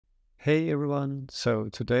Hey everyone, so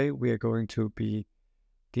today we are going to be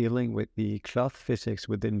dealing with the cloth physics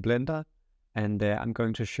within Blender, and I'm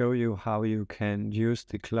going to show you how you can use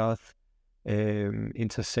the cloth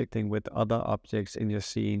intersecting with other objects in your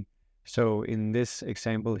scene. So in this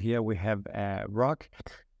example here we have a rock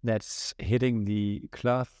that's hitting the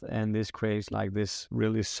cloth, and this creates like this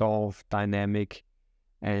really soft, dynamic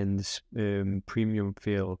and premium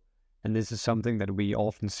feel. And this is something that we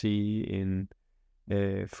often see in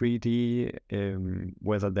 3D,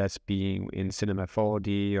 whether that's being in Cinema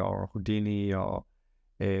 4D or Houdini or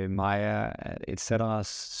Maya, etc.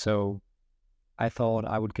 So I thought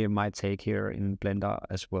I would give my take here in Blender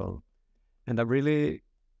as well. And I really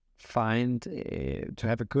find to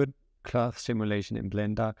have a good cloth simulation in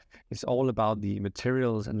Blender, it's all about the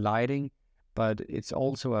materials and lighting, but it's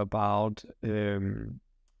also about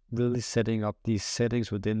really setting up these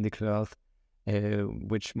settings within the cloth,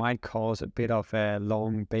 which might cause a bit of a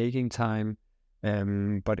long baking time,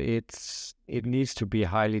 but it needs to be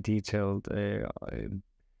highly detailed.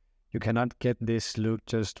 You cannot get this look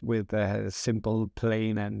just with a simple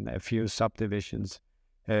plane and a few subdivisions.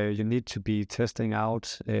 You need to be testing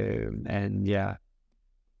out, and yeah.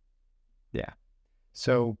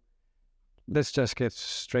 So let's just get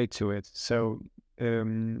straight to it. So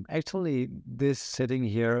actually, this setting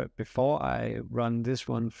here, before I run this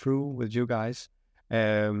one through with you guys,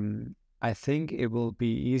 I think it will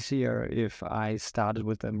be easier if I started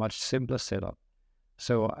with a much simpler setup.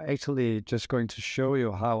 So actually just going to show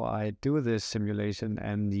you how I do this simulation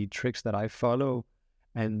and the tricks that I follow.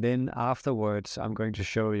 And then afterwards, I'm going to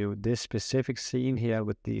show you this specific scene here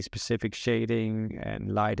with the specific shading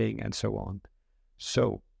and lighting and so on.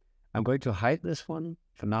 So I'm going to hide this one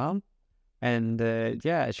for now. And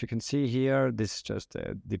yeah, as you can see here, this is just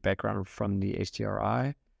the background from the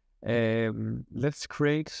HDRI. Let's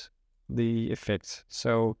create the effect.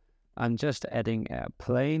 So I'm just adding a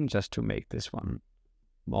plane just to make this one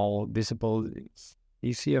more visible. It's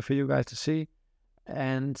easier for you guys to see.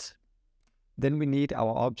 And then we need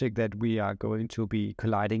our object that we are going to be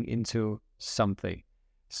colliding into something.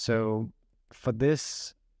 So for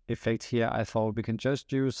this effect here, I thought we can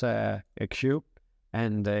just use a cube,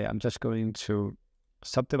 and I'm just going to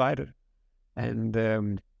subdivide it.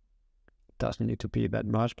 And doesn't need to be that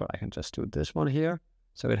much, but I can just do this one here.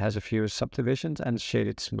 So it has a few subdivisions and shade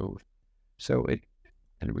it smooth.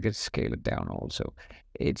 And we can scale it down also.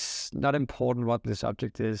 It's not important what this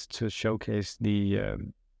object is to showcase the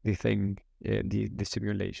thing, the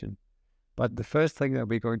simulation. But the first thing that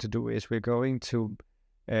we're going to do is we're going to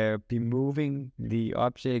be moving the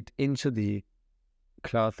object into the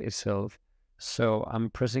cloth itself. So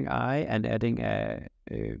I'm pressing I and adding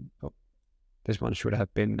oh, this one should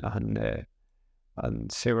have been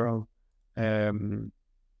on 0 on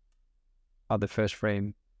the first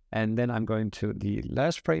frame. And then I'm going to the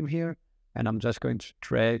last frame here, and I'm just going to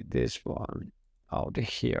drag this one out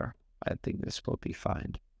here. I think this will be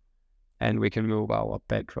fine. And we can move our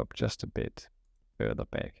backdrop just a bit further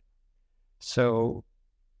back. So,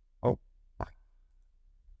 oh,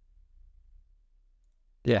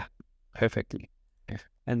 yeah, perfectly.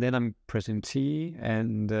 And then I'm pressing T,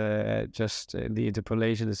 and just the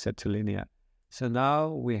interpolation is set to linear. So now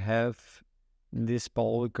we have this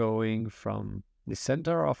ball going from the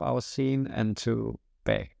center of our scene and to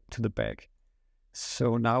the back.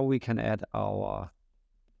 So now we can add our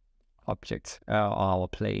object, our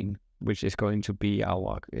plane, which is going to be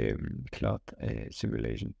our cloth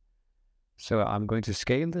simulation. So I'm going to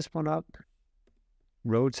scale this one up,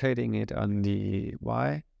 rotating it on the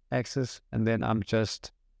Y axis, and then I'm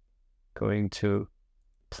just going to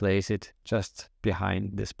place it just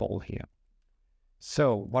behind this ball here.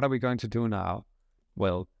 So what are we going to do now?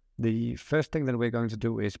 Well, the first thing that we're going to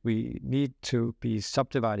do is we need to be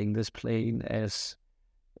subdividing this plane, as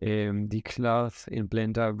the cloth in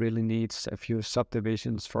Blender really needs a few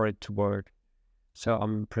subdivisions for it to work. So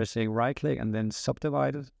I'm pressing right click and then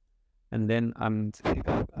subdivide it, and then I'm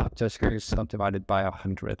just going to subdivide it by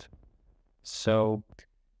 100. So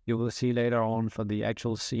you will see later on for the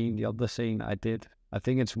actual scene, the other scene I did, I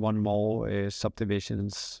think it's one more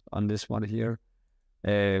subdivisions on this one here.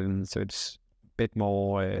 So it's a bit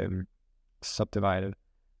more subdivided,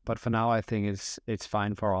 but for now I think it's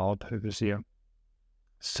fine for our purpose here.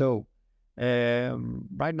 So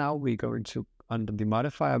right now we're going to, under the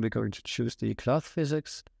modifier, we're going to choose the cloth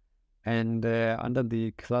physics, and under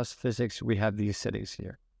the cloth physics we have these settings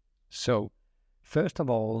here. So first of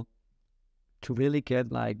all, to really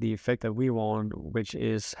get like the effect that we want, which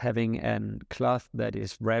is having a cloth that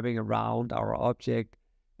is wrapping around our object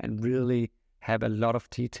and really have a lot of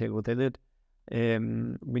detail within it,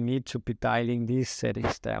 we need to be dialing these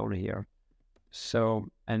settings down here. So,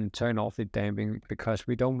 and turn off the damping, because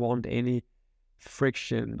we don't want any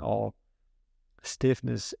friction or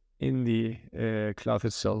stiffness in the cloth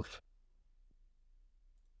itself.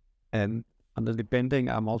 And under the bending,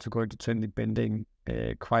 I'm also going to turn the bending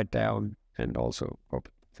quite down, and also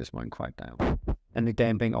this one quite down, and the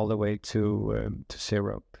damping all the way to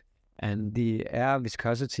 0. And the air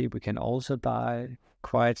viscosity we can also dial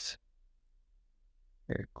quite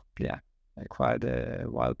a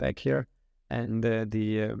while back here. And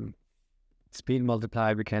the speed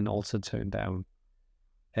multiplier we can also turn down.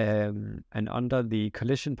 And under the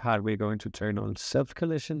collision part, we're going to turn on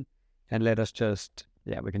self-collision, and let us just,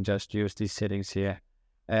 we can just use these settings here.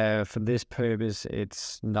 For this purpose,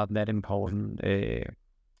 it's not that important,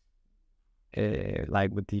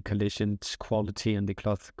 like with the collisions quality and the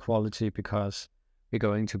cloth quality, because we're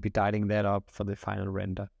going to be dialing that up for the final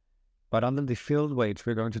render. But under the field weights,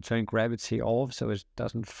 we're going to turn gravity off so it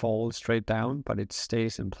doesn't fall straight down, but it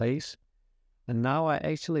stays in place. And now I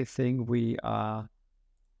actually think we are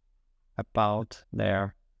about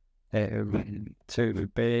there to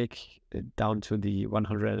bake down to the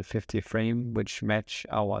 150 frame, which match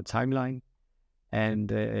our timeline. And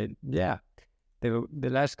the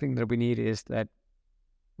last thing that we need is that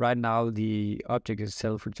right now the object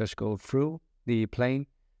itself will just go through the plane,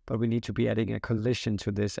 but we need to be adding a collision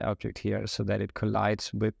to this object here so that it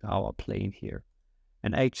collides with our plane here.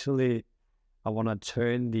 And actually, I want to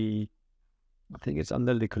turn I think it's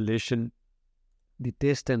under the collision, the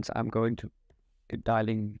distance I'm going to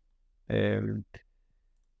dialing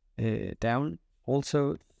down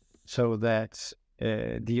also, so that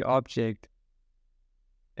the object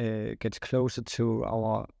gets closer to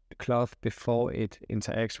our cloth before it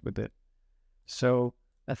interacts with it. So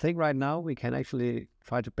I think right now we can actually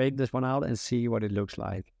try to bake this one out and see what it looks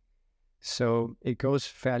like. So it goes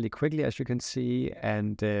fairly quickly, as you can see,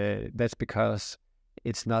 and that's because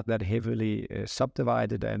it's not that heavily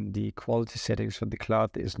subdivided, and the quality settings for the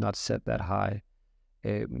cloth is not set that high.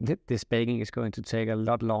 This baking is going to take a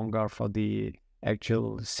lot longer for the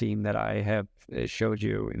actual scene that I have showed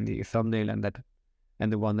you in the thumbnail,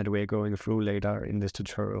 and the one that we're going through later in this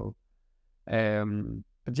tutorial.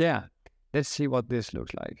 But yeah, let's see what this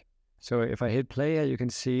looks like. So if I hit play here, you can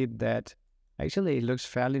see that actually it looks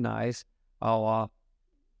fairly nice. Our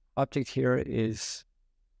object here is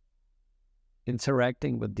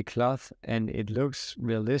interacting with the cloth, and it looks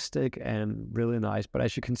realistic and really nice. But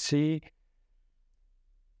as you can see,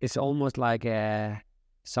 it's almost like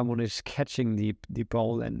someone is catching the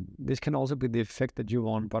ball, and this can also be the effect that you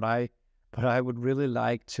want. But I would really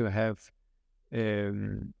like to have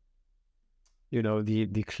the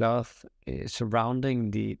cloth surrounding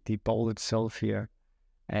the ball itself here.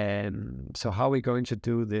 And so how are we going to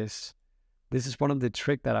do this? This is one of the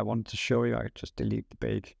tricks that I wanted to show you. I just delete the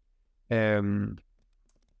bake.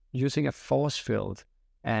 Using a force field,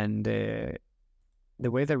 and the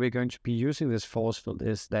way that we're going to be using this force field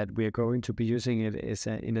is that we're going to be using it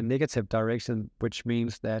in a negative direction, which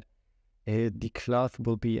means that the cloth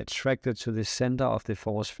will be attracted to the center of the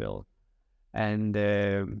force field. And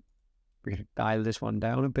we can dial this one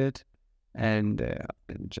down a bit, and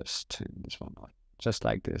just turn this one on, just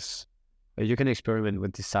like this. You can experiment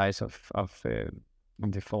with the size of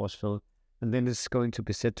the force field, and then it's going to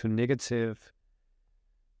be set to negative.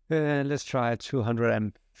 Let's try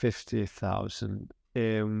 250,000.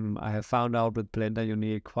 I have found out with Blender you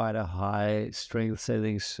need quite a high strength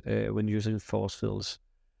settings when using force fields.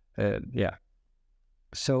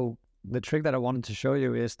 So the trick that I wanted to show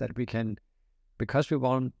you is that we can, because we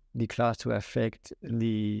want the cloth to affect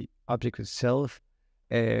the object itself,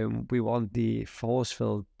 we want the force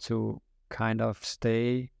field to kind of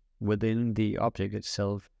stay within the object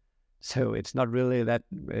itself. So it's not really that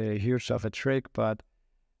huge of a trick, but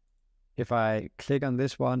if I click on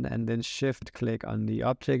this one and then shift click on the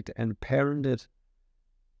object and parent it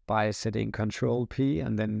by setting Control P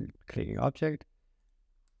and then clicking object,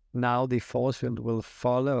 now the force field will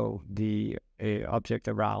follow the object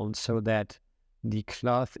around, so that the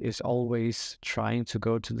cloth is always trying to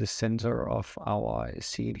go to the center of our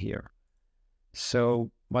scene here. So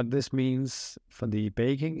what this means for the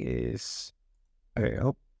baking is,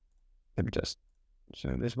 let me just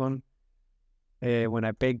show this one. When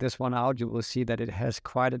I bake this one out, you will see that it has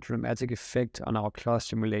quite a dramatic effect on our cloth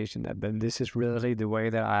simulation. And then this is really the way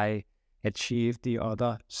that I achieved the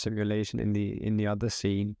other simulation in the other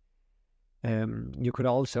scene. You could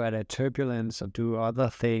also add a turbulence or do other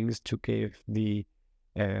things to give the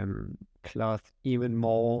cloth even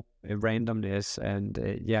more randomness, and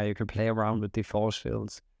you can play around with the force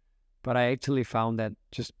fields. But I actually found that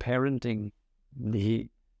just parenting the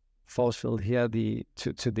force field here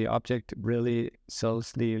to the object really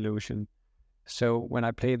sells the illusion. So when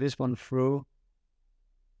I play this one through,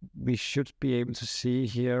 we should be able to see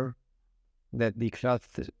here that the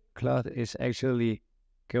cloth is actually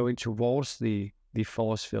going towards the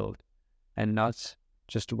force field and not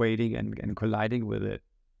just waiting and colliding with it.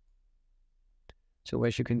 So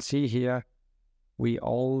as you can see here, we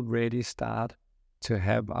already start to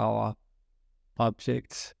have our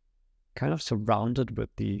objects kind of surrounded with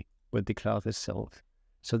the cloth itself.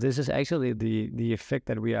 So this is actually the effect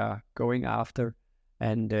that we are going after,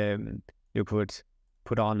 and you could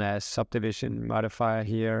put on a subdivision modifier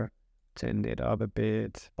here, turn it up a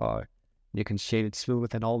bit, or you can shade it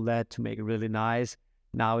smooth and all that to make it really nice.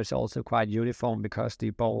 Now it's also quite uniform because the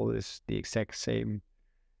ball is the exact same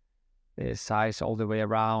size all the way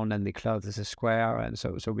around, and the cloth is a square, and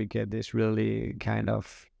so we get this really kind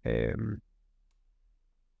of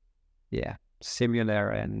similar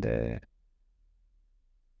and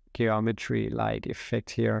geometry-like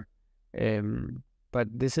effect here. But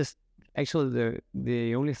this is actually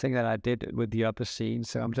the only thing that I did with the upper scene.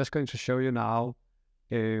 So I'm just going to show you now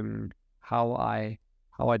how I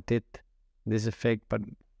did this effect, but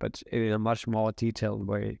in a much more detailed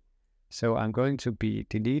way. So I'm going to be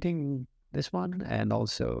deleting this one and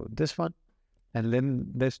also this one, and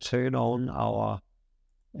then let's turn on our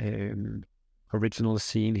original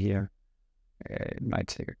scene here. It might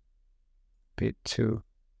take a bit to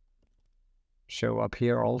show up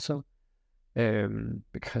here also,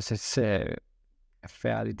 because it's a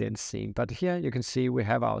fairly dense scene. But here you can see we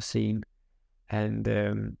have our scene,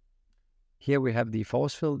 and here we have the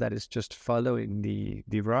force field that is just following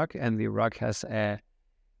the rock, and the rock has a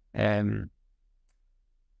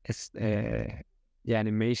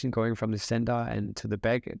animation going from the center and to the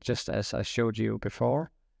back, just as I showed you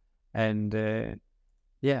before. And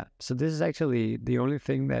so this is actually the only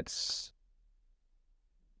thing that's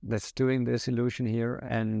doing this illusion here.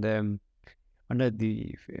 And under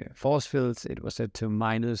the force fields, it was set to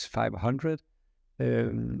 -500,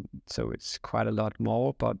 so it's quite a lot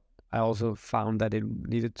more. But I also found that it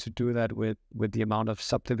needed to do that with the amount of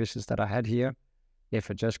subdivisions that I had here. If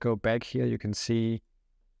I just go back here, you can see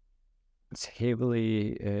it's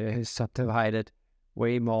heavily subdivided,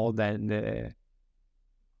 way more than the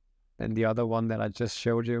other one that I just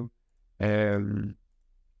showed you. Let me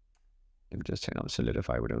just turn on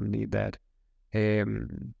Solidify. We don't need that.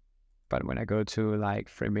 But when I go to like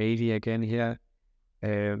frame 80 again here,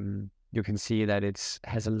 you can see that it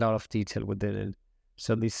has a lot of detail within it.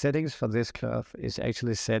 So the settings for this cloth is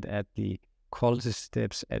actually set at the quality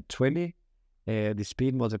steps at 20, the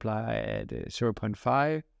speed multiplier at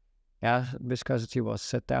 0.5. Air viscosity was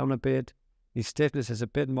set down a bit. The stiffness is a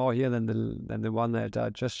bit more here than the one that I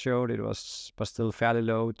just showed. It was still fairly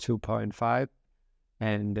low, 2.5.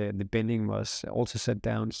 And the bending was also set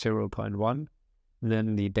down 0.1. And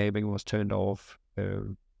then the damping was turned off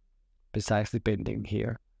besides the bending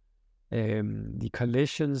here. The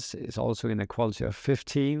collisions is also in a quality of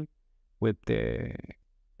 15 with a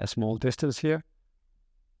small distance here.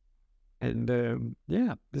 And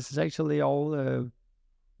this is actually all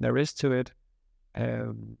there is to it.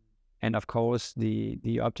 And of course,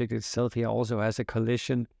 the object itself here also has a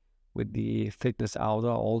collision with the thickness outer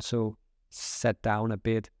also set down a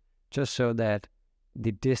bit, just so that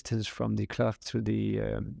the distance from the cloth to the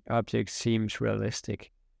object seems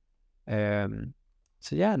realistic.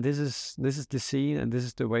 So yeah, this is the scene, and this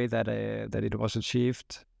is the way that it was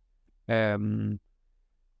achieved.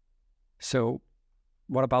 So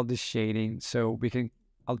what about the shading? So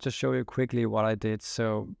I'll just show you quickly what I did.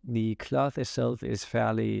 So the cloth itself is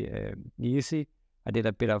fairly easy. I did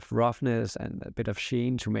a bit of roughness and a bit of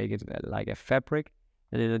sheen to make it like a fabric.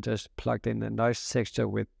 And then I just plugged in a noise texture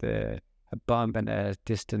with a bump and a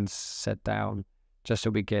distance set down, just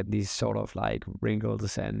so we get these sort of like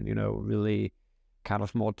wrinkles and, really kind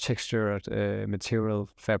of more textured material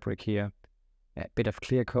fabric here. A bit of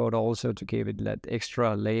clear coat also to give it that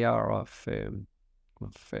extra layer of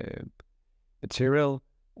material.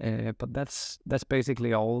 But that's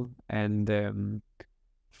basically all. And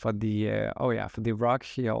for the rock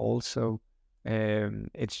here also,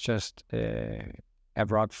 it's just a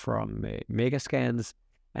rock from Megascans,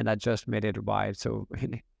 and I just made it white. So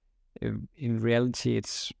in reality,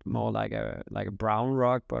 it's more like a brown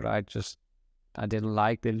rock, but I didn't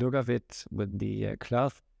like the look of it with the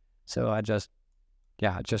cloth, so I just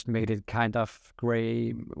made it kind of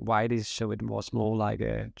gray, whitish, so it was more like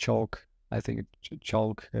a chalk. I think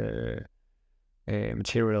chalk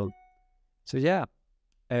material. So yeah,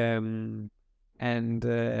 and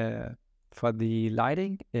for the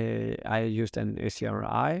lighting, I used an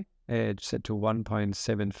SCRI set to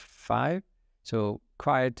 1.75, so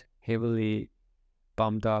quite heavily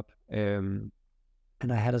bumped up. And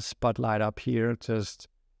I had a spotlight up here just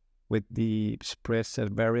with the spread set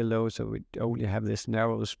very low, so we only have this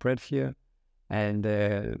narrow spread here. And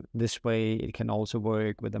this way it can also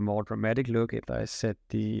work with a more dramatic look. If I set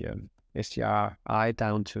the SGRI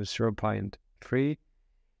down to 0.3,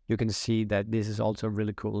 you can see that this is also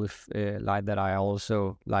really cool light that I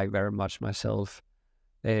also like very much myself.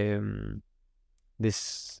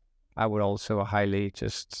 This I would also highly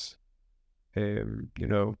just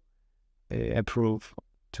approve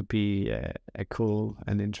to be a cool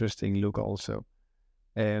and interesting look also.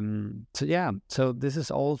 So this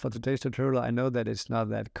is all for today's tutorial. I know that it's not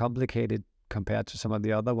that complicated compared to some of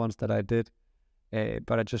the other ones that I did,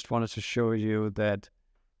 but I just wanted to show you that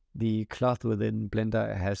the cloth within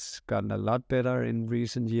Blender has gotten a lot better in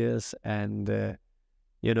recent years, and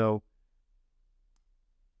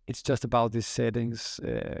it's just about these settings,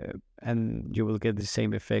 and you will get the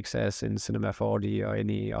same effects as in Cinema 4D or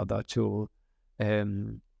any other tool.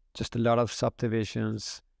 Just a lot of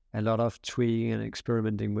subdivisions, a lot of tweaking and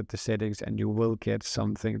experimenting with the settings, and you will get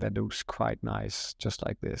something that looks quite nice, just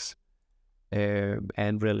like this,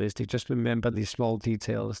 and realistic. Just remember the small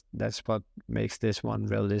details. That's what makes this one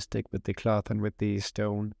realistic, with the cloth and with the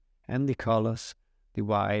stone and the colors, the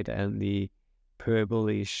white and the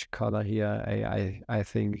purplish color here. I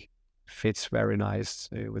think fits very nice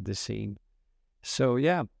with the scene. So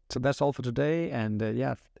yeah, so that's all for today, and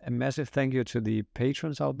a massive thank you to the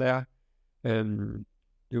patrons out there.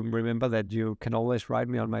 You remember that you can always write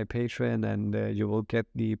me on my Patreon, and you will get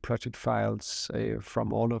the project files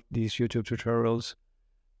from all of these YouTube tutorials.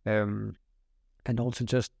 And also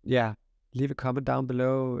just leave a comment down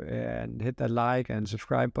below and hit that like and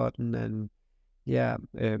subscribe button, and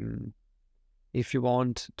if you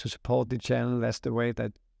want to support the channel, that's the way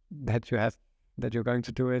that you're going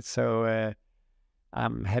to do it. So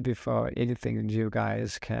I'm happy for anything you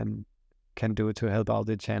guys can do to help out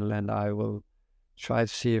the channel, and I will try to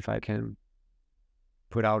see if I can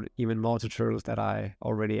put out even more tutorials that I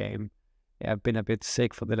already aim. I've been a bit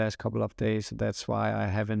sick for the last couple of days, so that's why I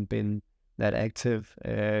haven't been that active.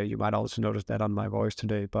 You might also notice that on my voice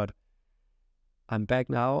today, but I'm back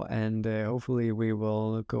now, and hopefully we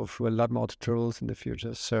will go through a lot more tutorials in the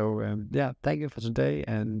future. So thank you for today,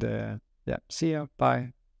 and see ya.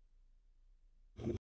 Bye.